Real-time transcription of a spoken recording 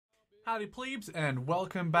Howdy plebes, and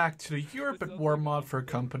welcome back to the Europe at War mod for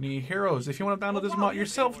Company Heroes. If you want to download this mod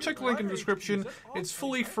yourself, check the link in the description. It's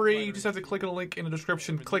fully free. You just have to click on the link in the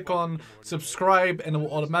description, click on subscribe, and it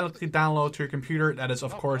will automatically download to your computer. That is,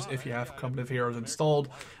 of course, if you have Company Heroes installed.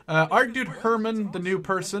 Artdude Herreman, the new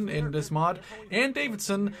person in this mod, and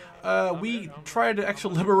Davidson, we tried to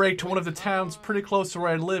actually liberate one of the towns pretty close to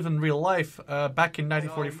where I live in real life. Back in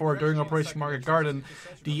 1944, during Operation Market Garden,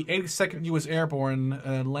 the 82nd U.S. Airborne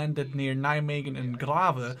landed near Nijmegen and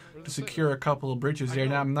Grave to secure a couple of bridges there.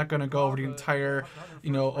 Now, I'm not going to go over the entire,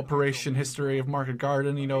 operation history of Market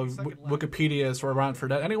Garden. Wikipedia is around for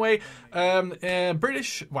that. Anyway,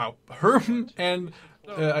 British, wow, Herm and...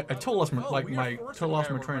 I totally lost my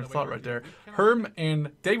train of thought right there. Herm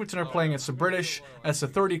and Davidson are playing as the British, as the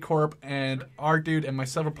 30 Corp, and Artdude and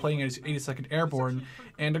myself are playing as 82nd Airborne.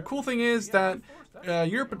 And the cool thing is that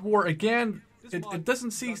Europe at War, again, it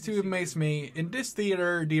doesn't cease to amaze me. In this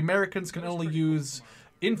theater, the Americans can only use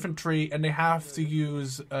infantry, and they have to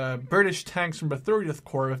use British tanks from the 30th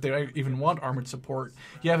Corps if they even want armored support.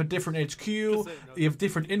 You have a different HQ, you have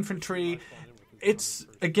different infantry. It just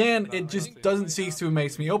doesn't cease to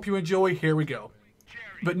amaze me. Hope you enjoy. Here we go.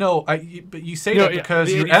 But no, but you say that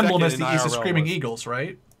because your emblem is the Screaming Eagles,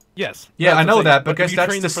 right? Yes. Yeah, I know that because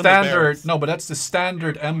that's the standard. No, but that's the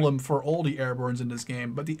standard emblem for all the Airbornes in this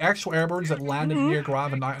game. But the actual Airbornes that landed near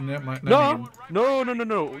Grave and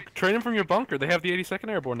No. Train them from your bunker. They have the 82nd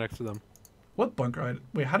Airborne next to them. What bunker?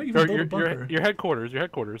 Wait, how do you even build a bunker? Your headquarters.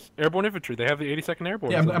 Airborne infantry. They have the 82nd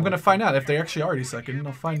Airborne. Yeah, I'm going to find out if they actually are 82nd.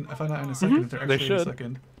 I'll find out in a second if they're actually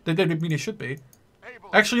 82nd. They should be.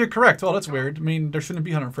 Actually, you're correct. Well, that's weird. I mean, there shouldn't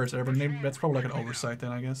be 101st Airborne. Maybe that's probably like an oversight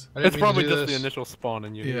then, I guess. It's probably just the initial spawn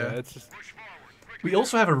in you. Yeah, it's just... We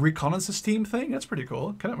also have a reconnaissance team thing. That's pretty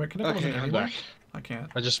cool. Can I go I'm back. I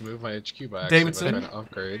can't. I just are my HQ back. Davidson. So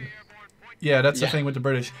upgrade. Yeah, that's the thing with the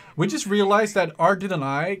British. We just realized that Artdude and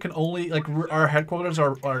I can only, our headquarters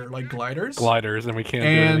are like gliders. Gliders, and we can't do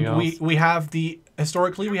anything else. And we have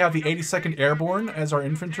historically, we have the 82nd Airborne as our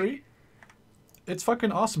infantry. It's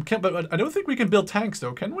fucking awesome. But I don't think we can build tanks,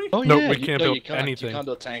 though, can we? Oh, no, yeah. we can't build anything. You can't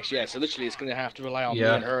build tanks, yeah. So literally, it's going to have to rely on me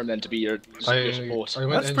and Herm then to be your support.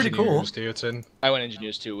 That's pretty cool. I went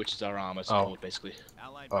engineers too, which is our armor support, basically.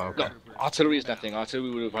 Oh, okay. No, artillery is nothing. Artillery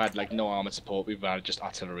would have had no armor support. We've had just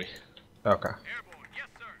artillery. Okay.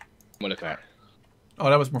 We'll look at that. Oh,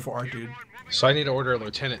 that was more for Artdude. So I need to order a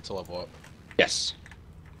lieutenant to level up. Yes.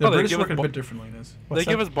 The British work a bit differently in this. They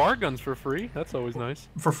give us bar guns for free. That's always nice.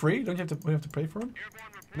 For free? Don't you have to pay for them?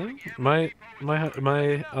 No, my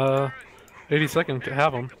 82nd can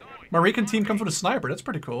have them. My recon team comes with a sniper. That's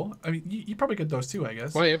pretty cool. I mean, you probably get those too, I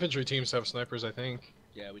guess. My infantry teams have snipers, I think.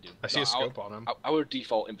 Yeah, we do. I see a scope on them. Our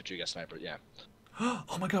default infantry gets sniper, yeah. Oh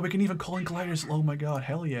my god, we can even call in gliders. Oh my god,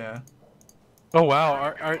 hell yeah. Oh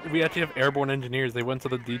wow, we actually have airborne engineers. They went to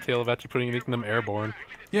the detail of actually making them airborne.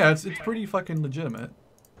 Yeah, it's pretty fucking legitimate.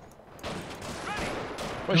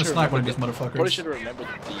 I'm gonna snipe one of these motherfuckers. Probably should have remembered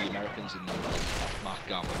that the Americans in Mark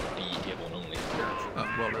Garden would be airborne only. Oh,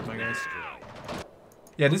 well done, my guys.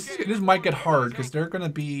 Yeah, this might get hard because they're gonna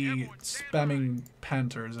be spamming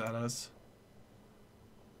Panthers at us.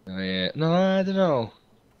 Oh yeah, no, I don't know.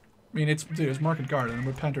 I mean, it's Market Garden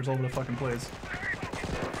with Panthers all over the fucking place.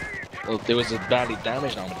 Well, there was a badly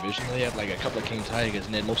damaged armor division. They had like a couple of King Tigers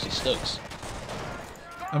and they're mostly Stugs.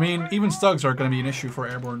 I mean, even Stugs aren't going to be an issue for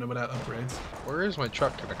Airborne without upgrades. Where is my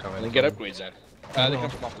truck going to come in? They get upgrades then. They come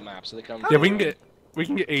from off the map, so they come. Yeah, we can get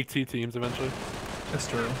AT teams eventually. That's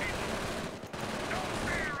true.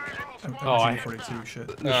 I 42 shit.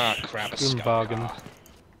 Ah, crap!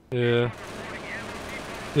 Yeah.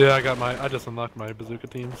 Yeah, I just unlocked my bazooka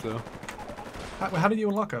team, so. How did you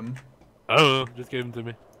unlock them? I don't know. Just gave them to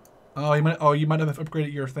me. Oh, you might have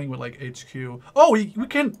upgraded your thing with like HQ. Oh, we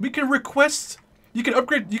can request. You can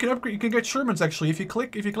upgrade. You can get Shermans actually. If you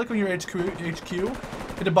click on your HQ,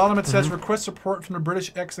 at the bottom it says request support from the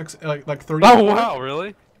British XX like 30. Oh wow,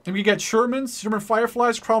 really? And you get Shermans, Sherman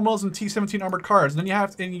Fireflies, Cromwells, and T-17 armored cars. And then you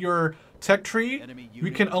have in your tech tree,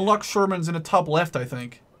 we can unlock Shermans in the top left, I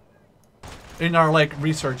think. In our like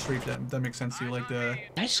research tree, if that makes sense to you, like the.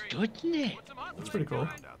 That's good, isn't it? That's pretty cool.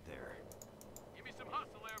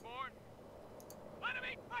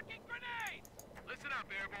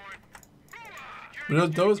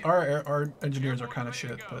 But those our engineers are kind of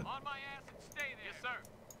shit, but.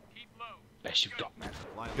 Best you've got, man.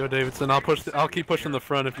 Go, Davidson. I'll keep pushing the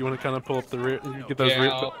front if you want to kind of pull up the rear. Get those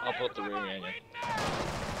rear. I'll pull up the rear end.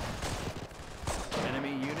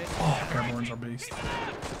 Enemy unit. Oh, Airbornes are beast.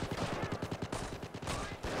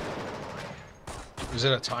 Is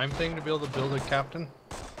it a time thing to be able to build a captain?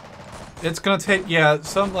 It's gonna take, yeah,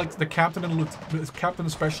 some, like, the captain and captain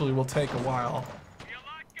especially will take a while.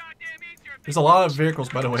 There's a lot of vehicles,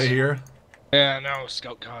 by the way, here. Yeah, no,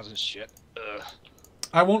 scout cars and shit. Ugh.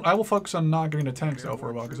 I will focus on not getting the tanks, though, for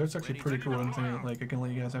a while, because that's actually pretty cool, and like, I can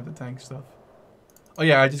let you guys have the tank stuff. Oh,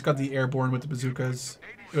 yeah, I just got the Airborne with the bazookas.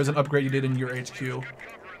 It was an upgrade you did in your HQ.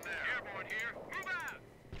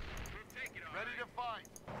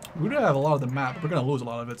 We do have a lot of the map, but we're gonna lose a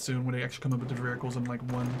lot of it soon when they actually come up with the vehicles in like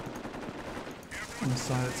one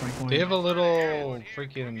side at some point. They have a little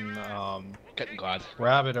freaking Getting glad.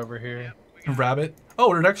 rabbit over here. Rabbit?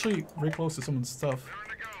 Oh, they're actually very close to someone's stuff.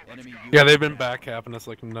 Yeah, they've been back capping us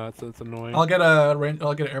like nuts. It's annoying. I'll get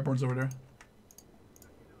Airborne's over there.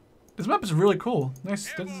 This map is really cool.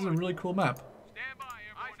 Nice. This is a really cool map.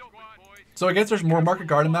 So I guess there's more Market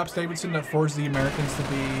Garden maps, Davidson, that force the Americans to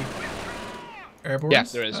be Airborne. Yeah,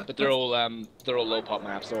 there is, but they're all low pop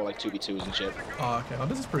maps. They're all like 2v2s and shit. Oh, okay. Well,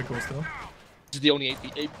 this is pretty cool still. This is the only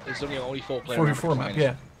it's only 4-player 4v4 map,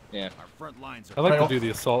 yeah. Yeah. I like to do the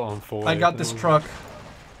assault on 4. I got this truck,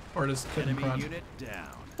 or this kitten crunch.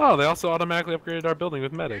 Oh, they also automatically upgraded our building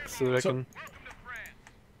with medics, so they can.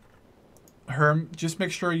 Herm, just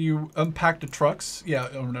make sure you unpack the trucks. Yeah,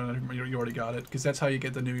 oh no, you already got it, because that's how you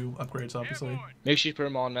get the new upgrades, obviously. Make sure you put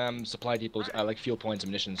them on supply depots, like fuel points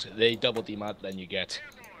and munitions. They double the amount than you get.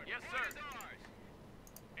 Yes, sir.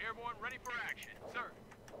 Airborne ready for action, sir.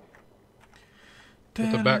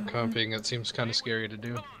 With the back comping, it seems kind of scary to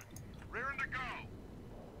do.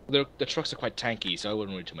 The trucks are quite tanky, so I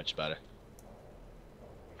wouldn't worry too much about it.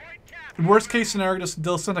 Worst case scenario,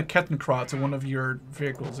 they'll send a Kettenkrot to one of your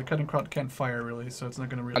vehicles. A Kettenkrot can't fire really, so it's not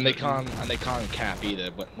gonna really. And they can't cap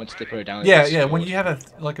either. But once they put it down. Yeah, yeah. When you have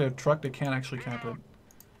a truck, they can't actually cap it.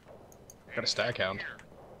 Got a stack hound.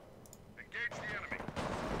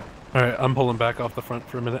 All right, I'm pulling back off the front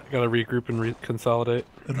for a minute. Gotta regroup and consolidate.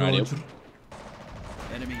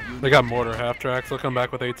 They got mortar half tracks. They'll come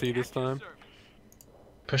back with AT this time.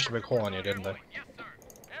 Pushed a big hole on you, didn't they?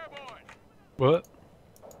 What?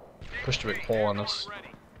 Pushed a big hole on us.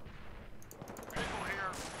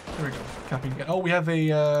 There we go. Capping again. Oh, we have a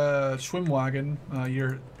Schwimmwagen.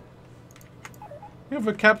 You have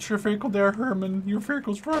a capture vehicle there, Herman. Your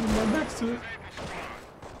vehicle's driving right next to it.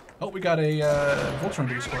 Oh, we got a Voltron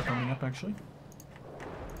D squad coming up, actually.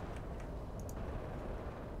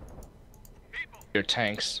 Your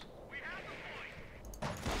tanks.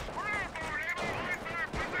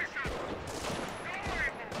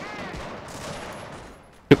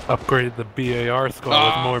 Upgraded the BAR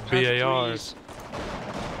squad with more BARs.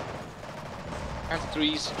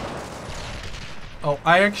 Threes. Oh,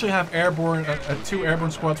 I actually have Airborne, 2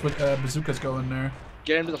 Airborne squads with bazookas going there.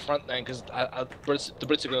 Get into the front then, because the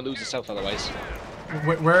Brits are going to lose the south otherwise.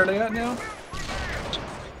 Where are they at now?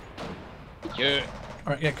 Yeah.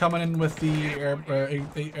 Alright, yeah, coming in with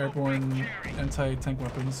the Airborne anti-tank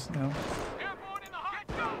weapons now.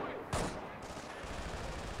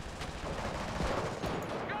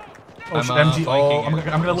 Oh, shit, MG. Oh, I'm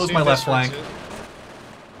gonna lose my left flank.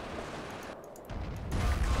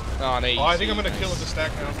 Oh, an ace. Oh, I think I'm gonna kill with the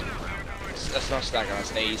stack hound. That's not stack hound,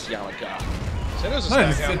 that's an ace. Yeah, my god. Said it was a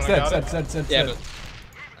No, stack hound. it's dead. Yeah, but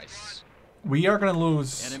nice. We are gonna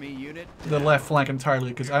lose the left flank entirely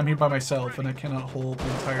because I'm here by myself and I cannot hold the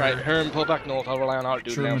entire Right, Herm, pull back north. I'll rely on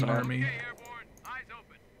Artdude now German for now. army.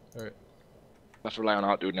 Alright. I have to rely on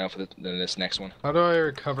Artdude now for this next one. How do I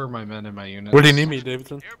recover my men and my units? Where do you need me,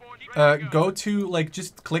 Davidson? Go to, like,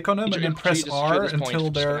 just click on them and then press R until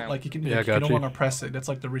they're, like, you don't want to press it. That's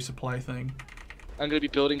like the resupply thing. I'm gonna be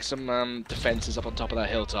building some defenses up on top of that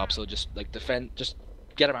hilltop, so just like just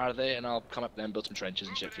get them out of there, and I'll come up there and build some trenches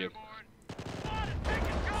and shit for you.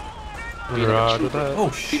 Oh Being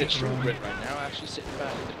a shit! true Brit right now, actually sitting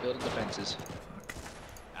back and just building defenses.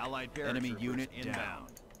 Allied enemy unit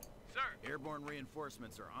inbound. Sir, airborne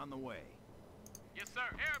reinforcements are on the way. Yes,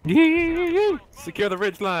 sir. Secure the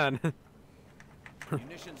ridge line.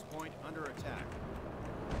 Munitions point under attack.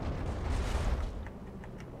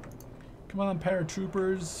 Come on,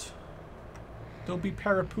 paratroopers! Don't be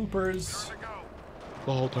parapoopers.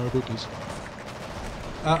 All parapoopies.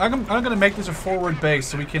 I'm gonna make this a forward base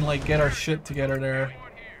so we can like get our shit together there.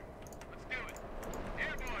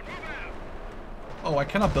 Oh, I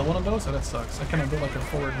cannot build one of those? Oh, that sucks. I cannot build like a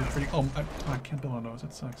forward retreat. Oh, I can't build one of those.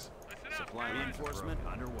 That sucks. Supply reinforcement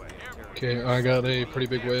underway. Okay, I got a pretty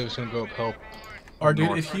big wave. It's gonna go up help.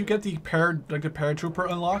 Dude, if you get the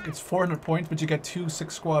paratrooper unlock, it's 400 points, but you get 2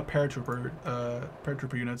 6-squad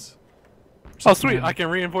paratrooper units. Oh sweet, I can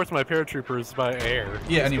reinforce my paratroopers by air.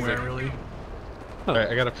 Yeah, anywhere really. Alright,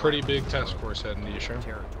 I got a pretty big task force heading to you, sure?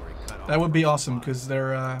 That would be awesome because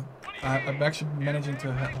they're I'm actually managing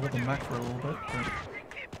to hold them back for a little bit. But...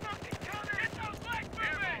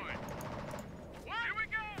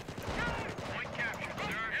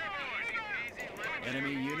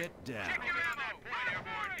 Enemy unit down.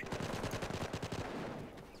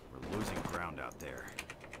 We're losing ground out there.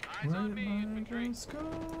 Where did my guys go?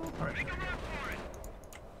 Alright.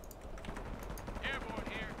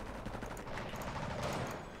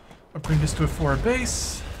 I'll bring this to a forward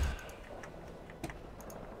base.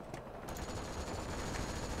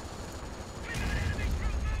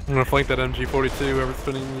 I'm gonna flank that MG42, whoever's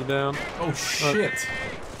spinning me down. Oh shit!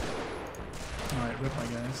 Alright, rip my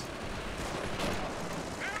guys.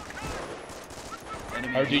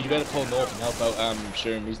 Artdude, you better pull north and help out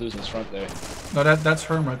Sherm. He's losing his front there. No, that's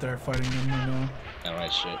Herm right there fighting them right now.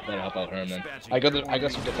 Alright, shit. Better help out Herman. I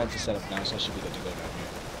got some defenses set up now, so I should be good to go down here.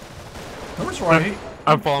 Herman's right.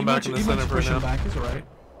 I'm falling back in the center for now. Back. He's alright.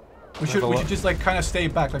 We should just like kind of stay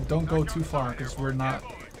back. Like don't go too far because we're not,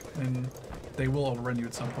 and they will overrun you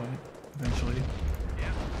at some point eventually.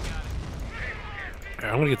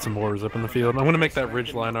 Yeah, I'm gonna get some mortars up in the field. I'm gonna make that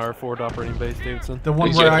ridge line our forward operating base, Davidson. The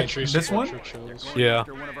one where this one? Yeah.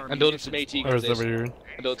 I'm building some AT Or guns is that what there. you're...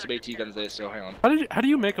 I'm building some AT guns there, so hang on. How do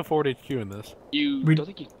you make a forward HQ in this?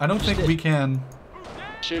 I don't think we can.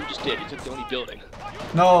 Sherm just did. He took the only building.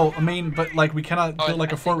 No, I mean, but like we cannot build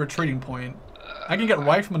like a forward retreating point. I can get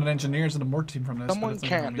riflemen and engineers and a mortar team from this. Someone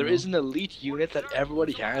can. There is an elite unit that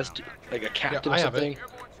everybody has, like a captain or something. It.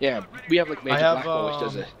 Yeah, we have like Major Blackwell, which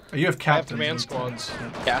does it. Oh, you have captains. Command squads.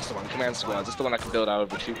 Yeah, Yeah, that's the one. Command squads. That's the one I can build out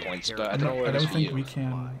over 2 points, but I don't know where I it is don't for think you. we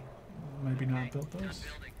can. Maybe not build those.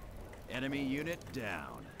 Enemy unit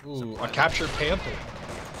down. Ooh, a captured Panther.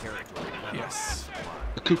 Territory. Yes.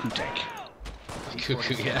 The cuckoo tank.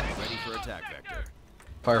 Cuckoo, yeah. Ready for attack vector.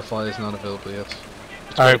 Firefly is not available yet.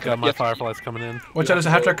 Alright, got my fireflies coming in. Watch out, there's a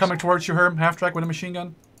half track coming towards you, Herm. Half track with a machine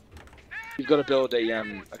gun. You've got to build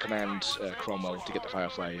a command Cromwell to get the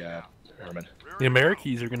Firefly Herman. The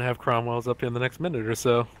Americans are gonna have Cromwells up in the next minute or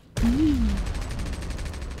so.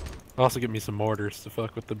 Also get me some mortars to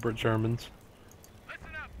fuck with the Germans.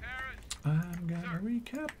 I'm gonna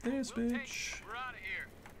recap this bitch.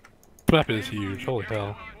 Map is huge, holy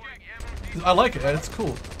hell. I like it, it's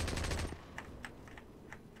cool.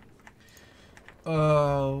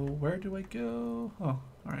 Where do I go? Oh,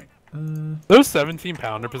 alright. Those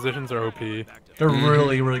 17-pounder positions are OP. They're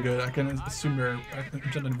really, really good. I can assume they're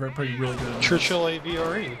pretty really good. Churchill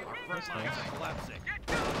AVRE. That's nice.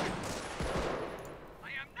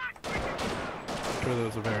 Sure,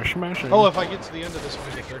 those are very smashing. Oh, if I get to the end of this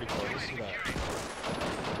one, I get 30 points. See that.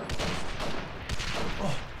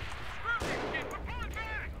 Oh.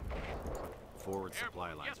 Forward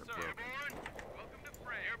supply lines are broken.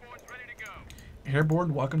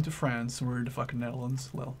 Airborne, welcome to France. We're in the fucking Netherlands.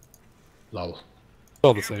 Well, Lol. It's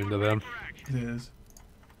all the same to them. it is.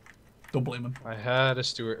 Don't blame him. I had a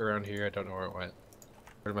Stuart around here. I don't know where it went.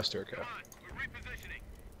 Where did my Stuart go?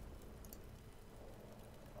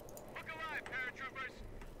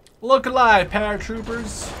 Look alive,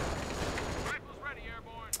 paratroopers!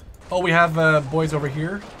 Oh, we have boys over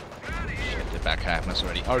here. Shit, the back half us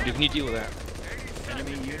already. Artdude, can you deal with that?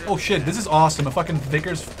 Oh shit, this is awesome. A fucking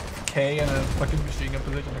Vickers K and a fucking machine gun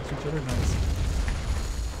position next to each other. Nice.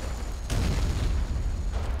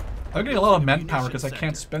 I'm getting a lot of manpower because I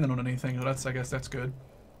can't spend it on anything, so that's, I guess that's good.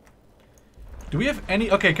 Do we have any...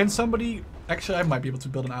 Okay, can somebody... Actually, I might be able to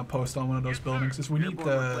build an outpost on one of those buildings, because we need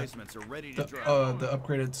the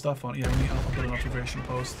upgraded stuff on... Yeah, we need to build an observation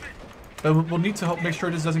post. But we'll need to help make sure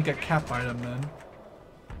this doesn't get capped by them, then.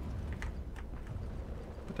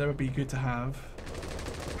 But that would be good to have.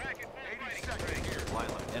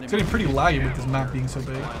 It's getting pretty laggy with this map being so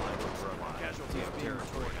big.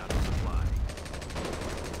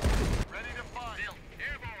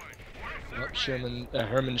 Oh,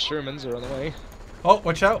 Herman Shermans are on the way. Oh,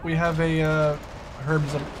 watch out! We have a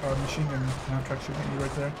Herb's machine gun half track shooting at you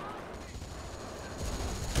right there.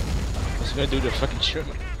 What's he gonna do to fucking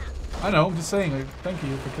Sherman? I know. I'm just saying. Like, thank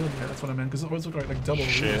you for killing me. That's what I meant. Because it was like double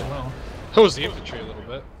the loot as well. That was the infantry a little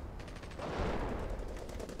bit.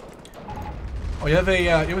 Oh, you have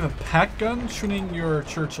a pack gun shooting your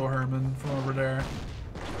Churchill Herman from over there.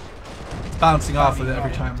 It's bouncing off of it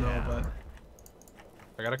every time though, but.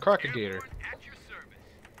 I got a Crocodigator.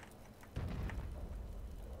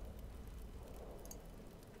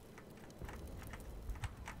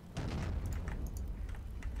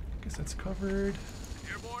 Guess that's covered.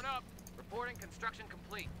 Airborne up. Reporting construction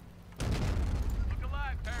complete. Look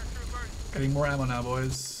alive, paratroopers. Getting more ammo now,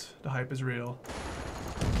 boys. The hype is real.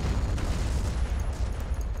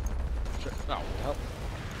 Oh, hell.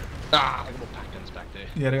 Ah, I got more pack guns back there.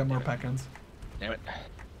 Yeah, they got more pack guns. Damn it.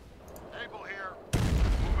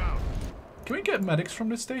 Can we get medics from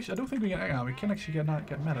this station? I don't think we can. We can't actually not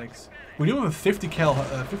get medics. We do have a 50 cal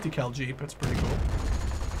Jeep. That's pretty cool.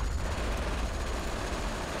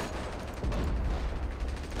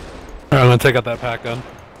 Alright, I'm gonna take out that pack gun.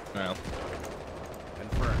 Well.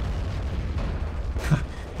 Confirmed.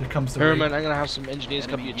 Here comes the Herman, I'm gonna have some engineers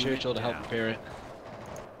come to your Churchill to help down. repair it.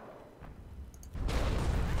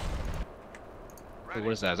 Wait,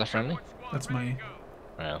 what is that? Is that friendly? That's my.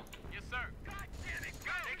 Well. Yes, sir.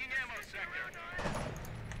 Taking ammo sector.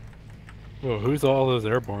 Whoa, who's all those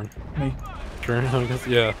airborne? Me. Sure, I guess,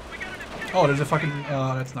 yeah. Oh, there's a fucking.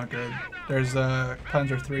 Oh, that's not good. There's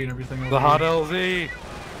Panzer III and everything. The hot LZ!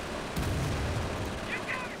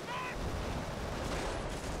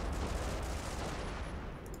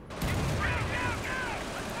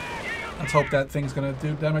 Let's hope that thing's gonna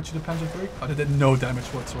do damage to the Panzer III. Oh, it did no damage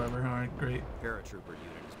whatsoever. Alright, great. Paratrooper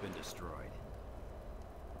unit has been destroyed.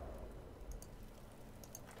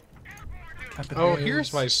 Oh,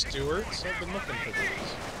 here's my stewards. I've been looking for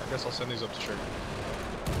these. I guess I'll send these up to Sherman.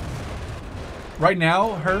 Right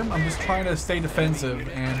now, Herm, I'm just trying to stay defensive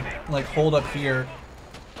and like hold up here.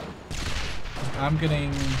 I'm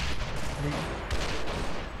getting. If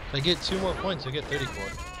I get 2 more points, I get 34.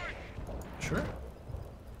 Sure.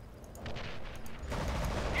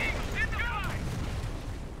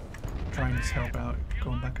 Trying to help out.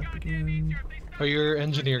 Going back up again. Are your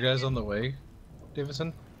engineer guys on the way,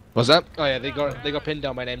 Davidson? What's that? Oh yeah, they got pinned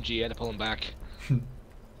down by an MG. I had to pull them back.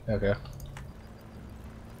 Okay. Yep,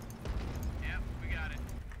 we got it.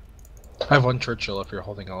 I have 1 Churchill if you're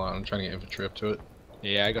holding a lot. I'm trying to get infantry up to it.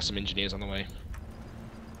 Yeah, I got some engineers on the way.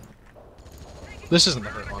 This isn't the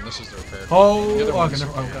hurt one, this is the repair. Oh, The other oh, one's-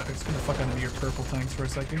 God, it's gonna fuck out of your purple tanks for a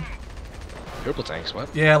second. Purple tanks,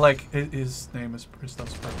 what? Yeah, like his name is his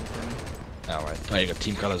stuff's purple for me. Alright. Oh, you got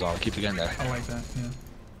team colors on. Keep it in there. I like that. Yeah.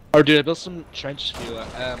 Oh, dude, I built some trenches for you.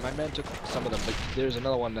 My men took some of them, but there's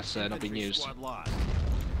another one that's not being Infantry used. squad lost.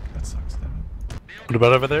 That sucks, damn What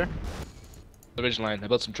about over there? The ridge line. I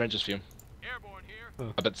built some trenches for you. Airborne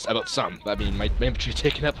here. I built some. I mean, my infantry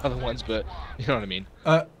taking up other ones, but you know what I mean.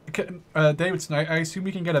 it. Davidson, I assume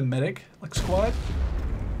we can get a medic like squad.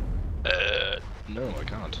 No, I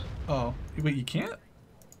can't. Oh, wait, you can't?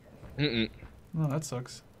 Mm-mm. Oh, that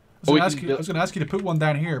sucks. Oh, we I can was gonna ask you to put one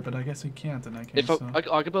down here, but I guess you can't, and I can't. If So. I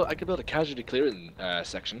could build a casualty clearing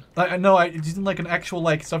section. I know I just didn't like an actual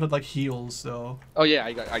like stuff that like heals. So Oh yeah,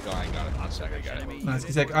 I got it. One sec, I got it. Enemy nice. unit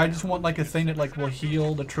He's like, I just want like a thing that like will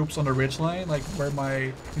heal the troops on the ridgeline, like where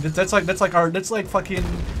my that's like fucking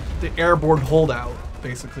the airborne holdout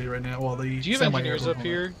basically right now. Well, the Do you have engineers semi-airborne up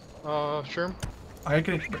here, Sherm? holdout. I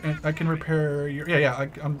can repair your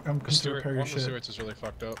I'm going to repair your One of the shit. stewards is really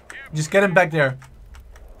fucked up. Just get him back there,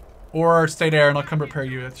 or stay there and I'll come repair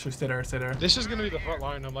you. Actually, stay there, stay there. This is gonna be the front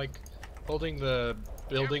line. I'm like holding the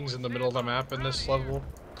buildings in the middle of the map in this level.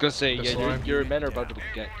 I was gonna say, This yeah, line. your men are about to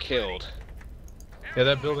get killed. Yeah,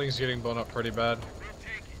 that building's getting blown up pretty bad.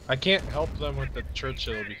 I can't help them with the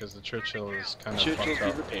Churchill because the Churchill is kind of Churchill's fucked be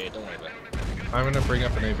up. repaired. Don't worry about it. I'm gonna bring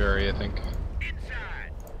up an aviary, I think.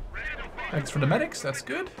 Thanks for the medics. That's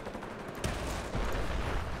good.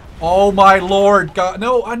 Oh my lord, God!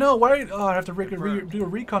 No, I know. Why? Oh, I have to do a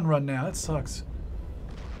recon run now. That sucks.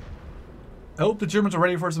 I hope the Germans are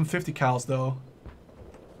ready for some 50 cals though.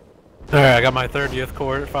 Alright, I got my 30th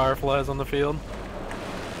Corps Fireflies on the field.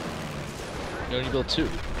 You only build 2.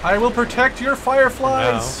 I will protect your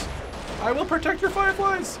fireflies. I will protect your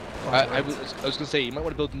fireflies. I was gonna say you might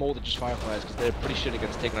want to build more than just fireflies because they're pretty shit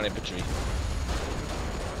against taking on infantry.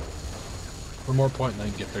 For more point, and I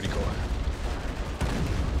can get 30 core.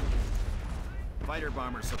 Fighter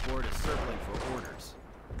bomber support is circling for orders.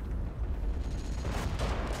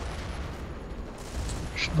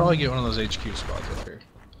 Should probably get one of those HQ squads up here.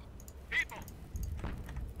 People.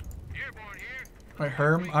 Airborne here. Right,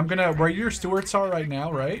 Herm. I'm gonna where your stewards are right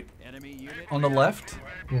now, right? Enemy unit On the left.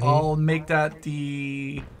 I'll make that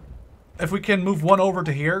the. If we can move one over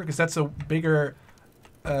to here, because that's a bigger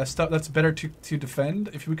stuff. That's better to defend.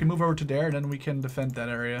 If we can move over to there, then we can defend that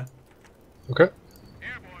area. Okay.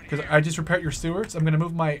 Because I just repaired your stewards. I'm gonna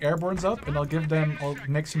move my airbornes up, and I'll give them. I'll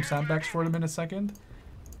make some sandbags for them in a second,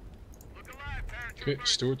 Look alive, paratrooper. Okay,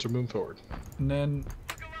 stewards are moving forward. and then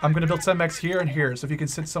I'm gonna build sandbags here and here. So if you can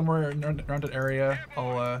sit somewhere around that area,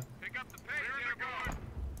 I'll Pick up the pace.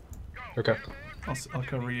 Go. Okay. I'll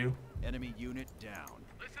cover you. enemy unit down.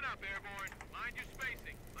 Listen up, Airborne. Mind your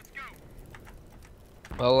spacing. Let's go.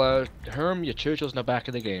 Well, Herm, your Churchill's now back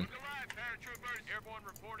in the game. Look alive, paratroopers. Airborne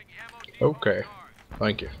reporting ammo. team Okay. cars.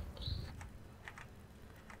 Thank you.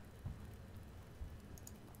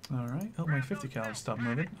 All right. Oh, my 50 cal stopped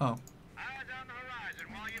moving. Oh. Eyes on the horizon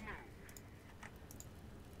while you move.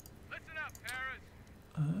 Listen up,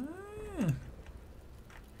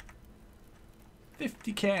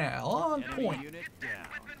 $50 cal on Enemy point. unit down.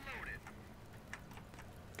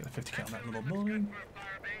 Got a 50 cal in that little building.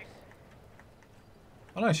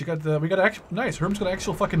 Oh nice, we got actual nice. Herm's got an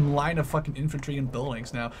actual fucking line of fucking infantry and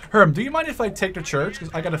buildings now. Herm, do you mind if I take the church? Because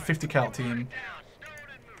I got a 50 cal team.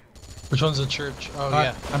 Which one's the church? Oh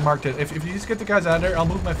yeah. I marked it. If you just get the guys out of there, I'll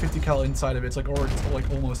move my 50 cal inside of it. It's like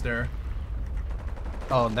almost there.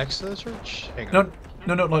 Oh, next to the church? Hang on.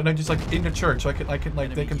 No, like just like in the church. So I can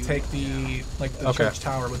like they can take the church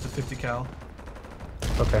tower with the 50 cal.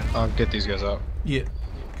 Okay, I'll get these guys out. Yeah,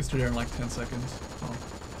 gets through there in like 10 seconds. Oh,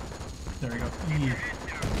 there we go. Yeah.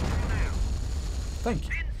 Thank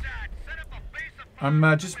you.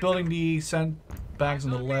 I'm just building the sandbags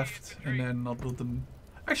on the left, and then I'll build them.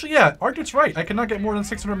 Actually, yeah, Artdude's right. I cannot get more than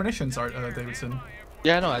 600 munitions, Davidson.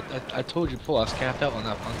 Yeah, no, I told you before. I was capped out on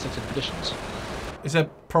that on 6 conditions. Is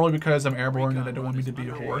that probably because I'm airborne and they don't want me to be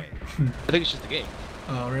a whore? I think it's just the game.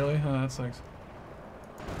 Oh, really? Oh, that sucks.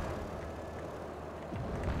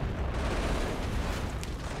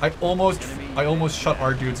 I almost shot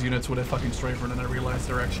Artdude's units with a fucking strafer, and then I realized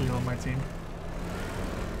they're actually on my team.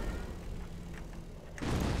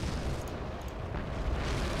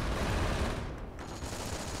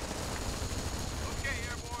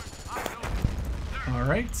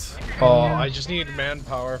 Alright. Oh, I just need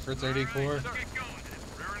manpower for 30 core.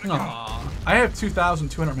 Aww. I have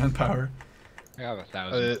 2,200 manpower. I have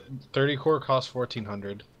 1,000. 30 core costs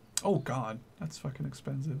 1,400. Oh god, that's fucking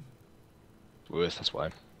expensive. Worth, that's why.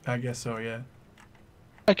 I guess so, yeah.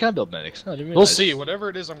 I can build medics. I didn't We'll realize. see. Whatever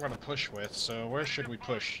it is I'm going to push with. So where should we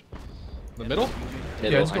push? The middle?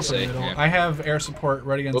 Yeah, let's go for the middle. Yeah. I have air support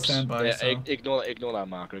ready on Oops. standby. Yeah, So. ignore that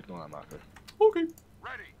marker. Ignore that marker. Okay.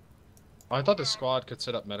 I thought the squad could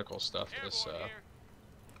set up medical stuff. This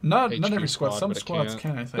Not HQ every squad. squad, Some but it squads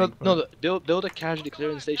can't. can, I think. No, build a casualty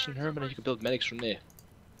clearance station, Herman, and you can build medics from there.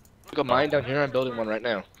 I got mine down here. I'm building one right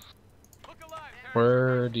now.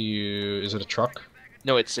 Where do you? Is it a truck?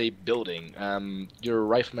 No, it's a building. Your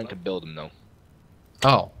rifleman can build them though.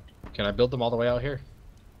 Oh, can I build them all the way out here?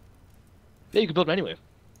 Yeah, you can build them anyway.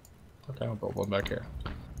 Okay, I'll build one back here.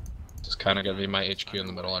 Just kind of gonna be my HQ in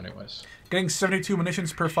the middle, anyways. Getting 72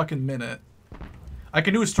 munitions per fucking minute. I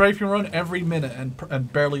can do a strafing run every minute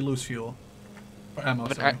and barely lose fuel. Or ammo,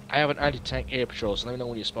 sorry. I have an anti-tank air patrol, so let me know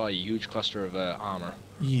when you spot a huge cluster of armor.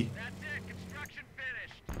 Yeah.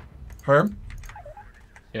 Herm,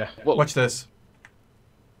 Yeah. Whoa. watch this.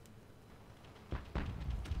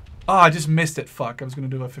 Oh, I just missed it. Fuck, I was gonna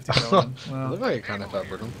do a 50 cal one. Well, Look like it kind of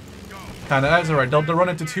peppered them. kinda, that's alright. They'll run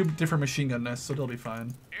into 2 different machine gun nests, so they'll be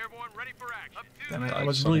fine. Airborne ready for action. Damn it, I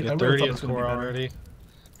Nice. really Get thought it 30th was gonna be core better. already.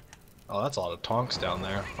 Oh, that's a lot of tonks down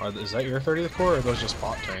there. Is that your 30th core, or are those just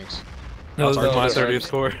bot tanks? No, That's that's my Artdude. 30th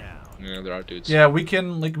core. Yeah, there are dudes. Yeah, we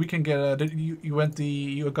can get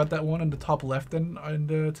you got that one on the top left then in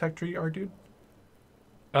the tech tree, Artdude?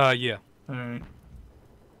 Yeah. Alright.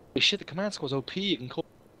 Holy shit, the command squad's OP. You can call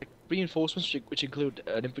reinforcements, which include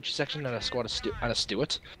an infantry section and a squad of and a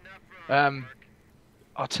Stewart.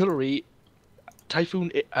 Artillery,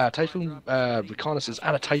 Typhoon reconnaissance,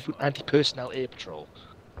 and a Typhoon anti-personnel air patrol.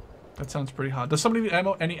 That sounds pretty hot. Does somebody need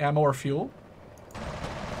any ammo or fuel?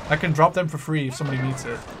 I can drop them for free if somebody needs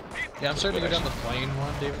it. Yeah, I'm starting to go down the plane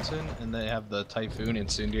one, Davidson, and they have the Typhoon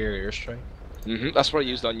incendiary airstrike. That's what I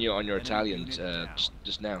used on your Italians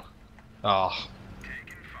just now. Oh,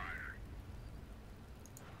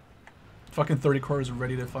 Fucking 30 cores are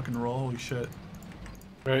ready to fucking roll. Holy shit.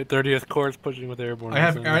 Right, 30th core is pushing with airborne. I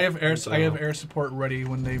have air support ready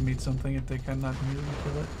when they meet something if they cannot immediately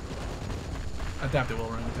kill it. I doubt they will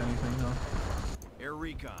run into anything though. Air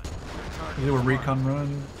recon. They do a recon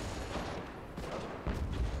run.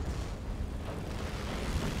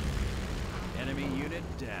 Enemy unit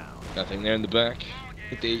down. Nothing there in the back.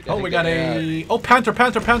 Oh, we got a Panther.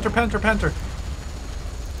 Confirmed.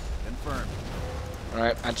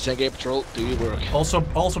 Alright, anti-tank air patrol, do your work. Also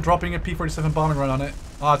dropping a P-47 bombing run on it.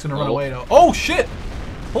 Oh, it's gonna run away though. Oh shit!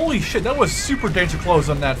 Holy shit, that was super danger close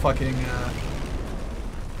on that fucking.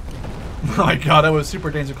 My god, that was super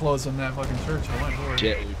danger close on that fucking church. Oh my lord.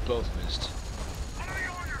 Yeah, we both missed.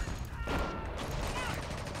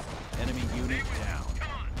 Enemy unit down.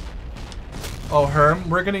 Oh, Herm,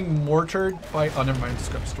 we're getting mortared by. Oh, never mind, it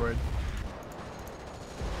just got destroyed.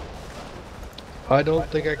 I don't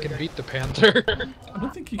think I can beat the Panther. I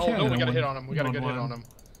don't think you Oh can. no, in we a got a hit one- on him. We got a good hit one-on-one. on him.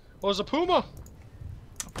 Oh, it's a Puma.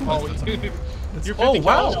 Puma's Oh, that's your amazing. 50 Oh,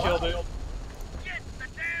 wow. cows killed it.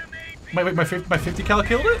 Wait, my 50 cal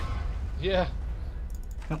killed it? Yeah.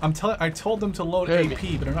 I told them to load Herm,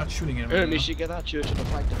 AP, but they're not shooting it. Herm, you should get that church on the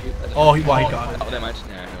flank. Oh, he got it. Oh, never mind.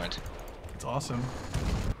 Yeah, never mind. It's awesome.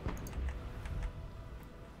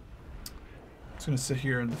 just gonna sit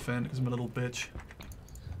here and defend because I'm a little bitch.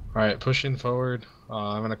 Alright, pushing forward.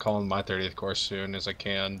 I'm gonna call in my 30th course soon as I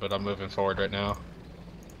can, but I'm moving forward right now.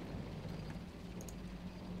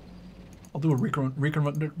 I'll do a recon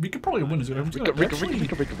run. We could probably win this.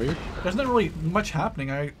 There's not really much happening.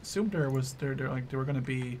 I assumed they were gonna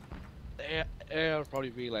be. They probably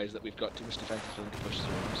realised that we've got too much defensive for them to push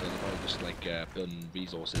through, so they're probably just like building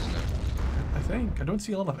resources now. I think I don't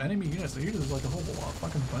see a lot of enemy units. Here there's like a whole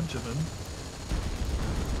fucking bunch of them.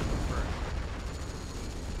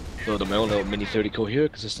 Build a little mini 30 core here,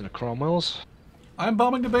 consisting of Cromwells. I'm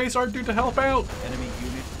bombing the base, Artdude, to help out! Enemy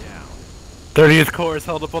unit down. 30th Corps is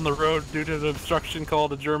held up on the road due to an obstruction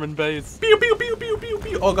called a German base. Pew pew pew pew pew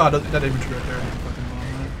pew! Oh god, that infantry right there. I fucking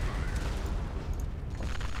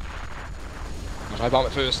bomb If I bomb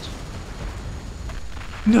it first.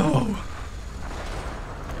 that. No!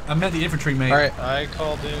 I meant the infantry, mate. Alright, I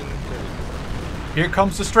called in. Here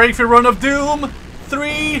comes the strafing run of doom!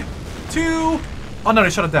 3, 2... Oh no,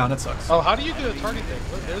 they shut it down, that sucks. Oh, how do you do a target thing?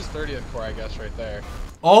 Well, there's 30th Corps, I guess, right there.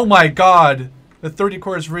 Oh my god! The 30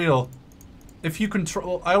 core is real. If you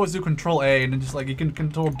control... I always do control A, and then just like, you can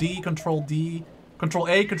control D, control D, control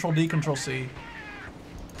A, control D, control C.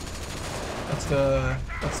 That's the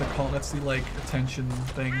call, that's the like, attention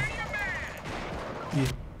thing. Yeah,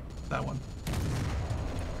 that one.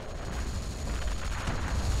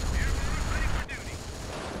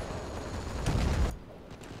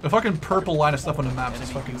 The fucking purple line of stuff on the map is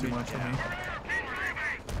fucking too much for me.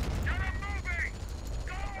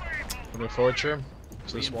 Moving forward, Sherm.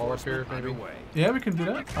 So this wall up here, maybe? Yeah, we can do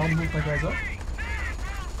that. I'll move my guys up.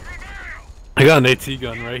 I got an AT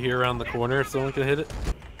gun right here around the corner if someone can hit it.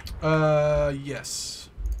 Yes.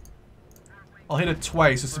 I'll hit it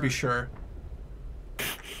twice just to be sure.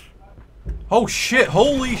 Oh shit,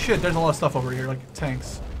 holy shit, there's a lot of stuff over here, like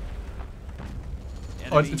tanks.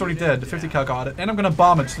 Oh, it's already dead. The 50 cal got it. And I'm gonna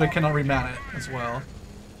bomb it so they cannot reman it as well.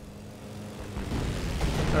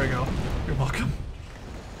 There we go. You're welcome.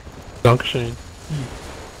 Dunk Shane.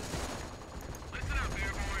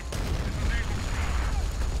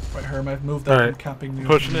 Right, Herm, I've moved up. Right. I'm capping new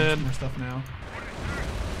Pushing in. more stuff now.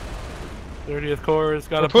 30th Corps has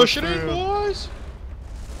got to Push push it in, through. boys!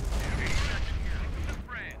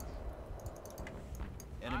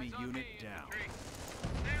 Enemy unit down.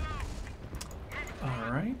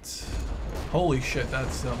 Alright. Holy shit,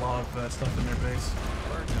 that's a lot of stuff in their base.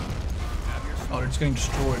 Oh, they're just getting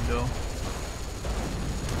destroyed though.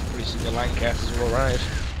 Pretty soon the Lancasters will arrive.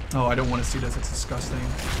 Oh, I don't want to see this. It's disgusting.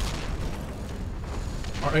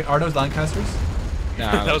 Are those Lancasters?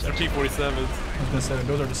 Nah, That was for P-47s. I was gonna say,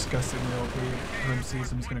 those are disgusting. Herm sees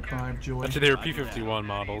them, he's gonna cry of joy. Actually, they were P-51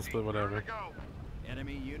 models, but whatever.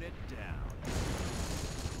 Enemy unit down.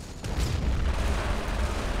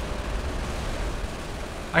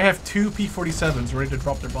 I have 2 P-47s ready to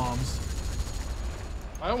drop their bombs.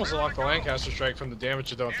 I almost unlocked the Lancaster strike from the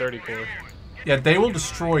damage done 30 Corps. Yeah, they will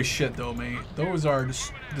destroy shit though, mate. Those are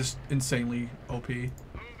just insanely OP. Move it,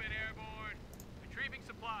 Airborne. Retrieving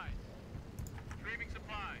supplies. Retrieving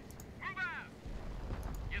supplies. Move out.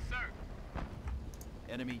 Yes, sir.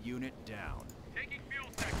 Enemy unit down. Taking fuel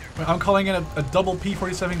sector. I'm calling in a double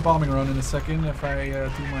P-47 bombing run in a second if I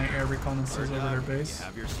do my air reconnaissance over their base.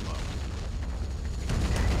 Have your smoke.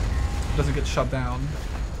 Doesn't get shut down.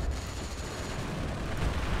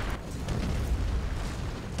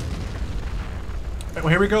 Right, well,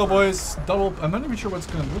 here we go, boys. Double. I'm not even sure what it's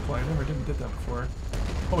gonna look like. I never did that before.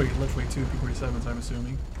 Probably literally 2 P-47s, I'm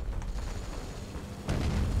assuming.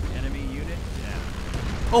 Enemy unit down.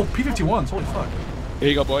 Oh, P-51s. Holy fuck. Here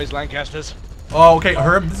you go, boys, Lancasters. Oh, okay,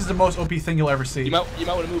 Herb. This is the most OP thing you'll ever see. You might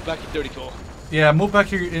want to move back your 30 Corps. Yeah, move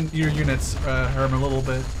back your units, Herb, a little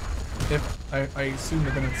bit. If I assume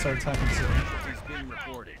they're gonna start attacking soon. Casualties being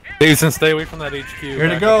reported. Davidson, stay away from that HQ. Here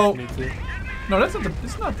to Back go. up if you need to. No, that's not the.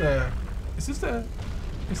 It's not the. Is this the?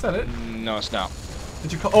 Is that it? No, it's not.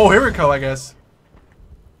 Did you call? Oh, here we go. I guess.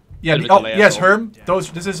 Yeah. Bit of a Oh, delay, yes, that's all. Herm.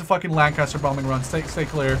 Those. This is a fucking Lancaster bombing run. Stay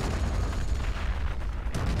clear.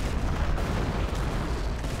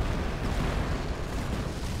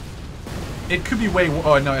 It could be way.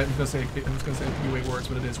 Oh no, I was gonna say. It could be way worse,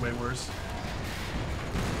 but it is way worse.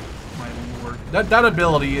 My lord. That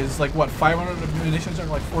ability is like what? 500 munitions or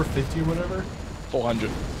like 450 or whatever. 400.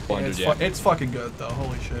 400, yeah. It's fucking good though.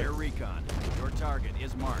 Holy shit. Air recon. Your target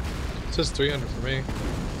is marked. It says 300 for me.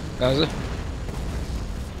 That was it.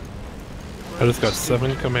 I just got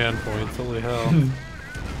 7 command points. Holy hell.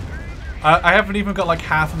 I haven't even got like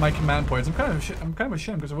half of my command points. I'm kind of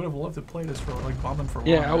ashamed because I would have loved to play this for like bombing for a while.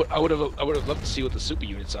 Yeah, I would have loved to see what the super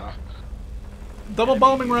units are. Double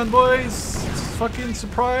bombing run, boys! Fucking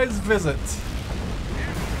surprise visit.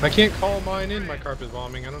 I can't call mine in my carpet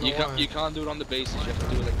bombing. I don't know why. You can't do it on the bases. You have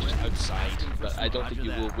to do it like just outside. But I don't think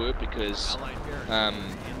you will work because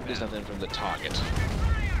there's nothing from the target.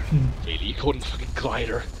 Really, you couldn't fucking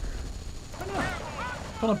glider.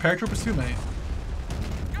 Hold on, paratroopers too, mate.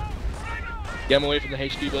 Get him away from the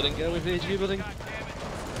HQ building. Get away from the HQ building.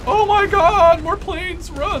 Oh my god, more planes,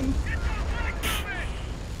 run!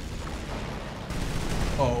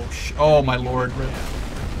 Oh my lord, Rip.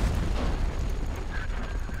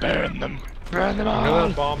 Burn them. Burn them I'm all.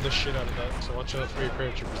 gonna bomb the shit out of that, so watch out for your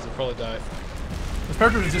paratroopers, they'll probably die. This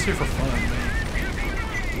paratrooper is just here for fun,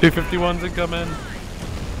 man. 251s incoming.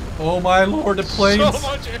 Oh my lord, the planes! So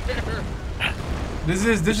much air! This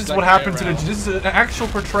is like what happened to the. around. This is an actual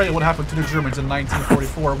portrayal of what happened to the Germans in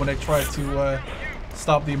 1944 when they tried to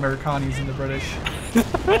stop the Americanis and the British.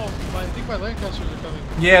 Oh, I think my Lancasters are coming.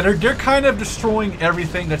 Yeah, they're kind of destroying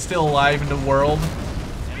everything that's still alive in the world.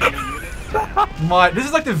 This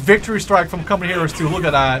is like the victory strike from Company Heroes 2. Look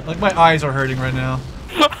at that. Like my eyes are hurting right now.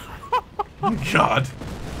 Oh God.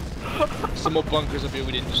 Some more bunkers up here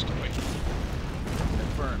we didn't destroy.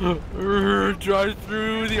 Drive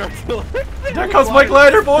through the artillery. There comes my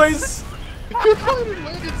glider, boys. Your glider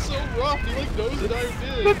landed so rough, he like nose dived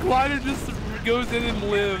The in. glider just goes in and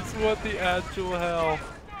lives. What the actual hell?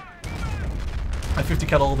 I 50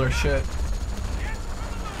 cal all their shit.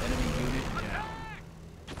 Enemy unit down.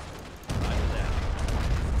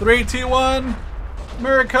 3, 2, 1.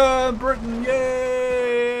 America, Britain, yay!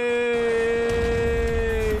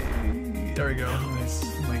 There we go. Nice.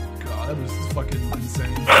 Oh my god, that was fucking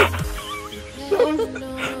insane.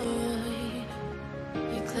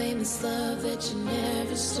 You claim this love that you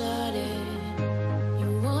never started. You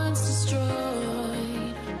once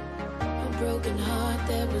destroyed a broken heart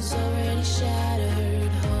that was already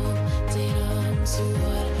shattered. Holding on to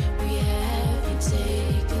what we have, you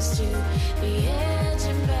take us to the edge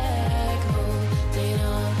and back.